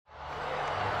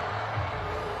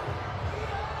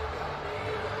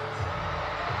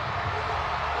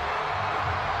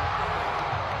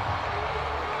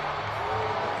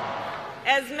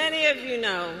As many of you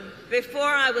know, before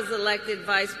I was elected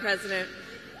vice president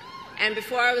and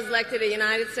before I was elected a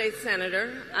United States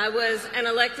senator, I was an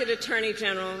elected attorney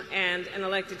general and an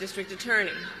elected district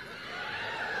attorney.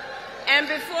 And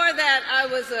before that, I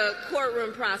was a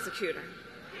courtroom prosecutor.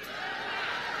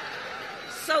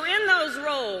 So in those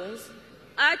roles,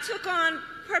 I took on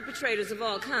perpetrators of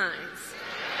all kinds.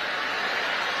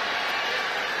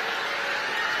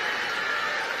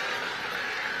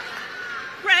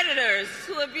 Predators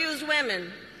who abused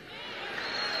women,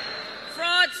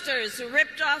 fraudsters who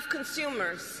ripped off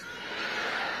consumers,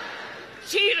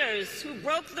 cheaters who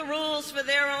broke the rules for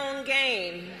their own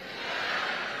gain.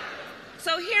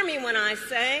 So hear me when I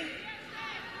say,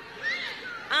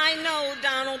 I know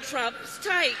Donald Trump's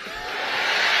type.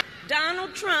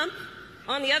 Donald Trump,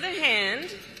 on the other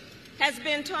hand, has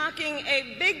been talking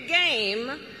a big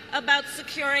game about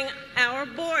securing our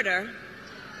border,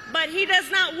 but he does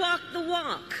not walk the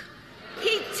walk.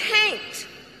 He tanked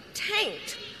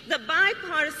the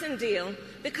bipartisan deal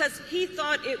because he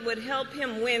thought it would help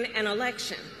him win an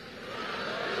election.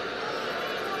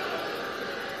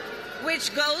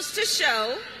 Which goes to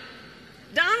show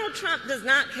Donald Trump does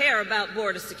not care about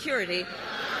border security.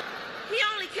 He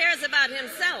only cares about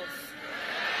himself.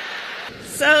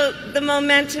 So the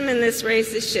momentum in this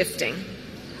race is shifting.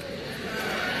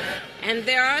 And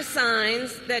there are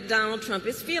signs that Donald Trump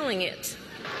is feeling it.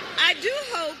 I do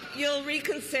hope you'll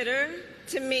reconsider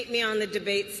to meet me on the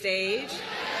debate stage.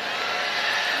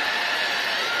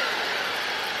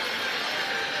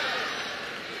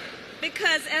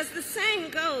 Because as the saying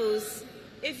goes,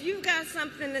 if you've got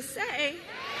something to say,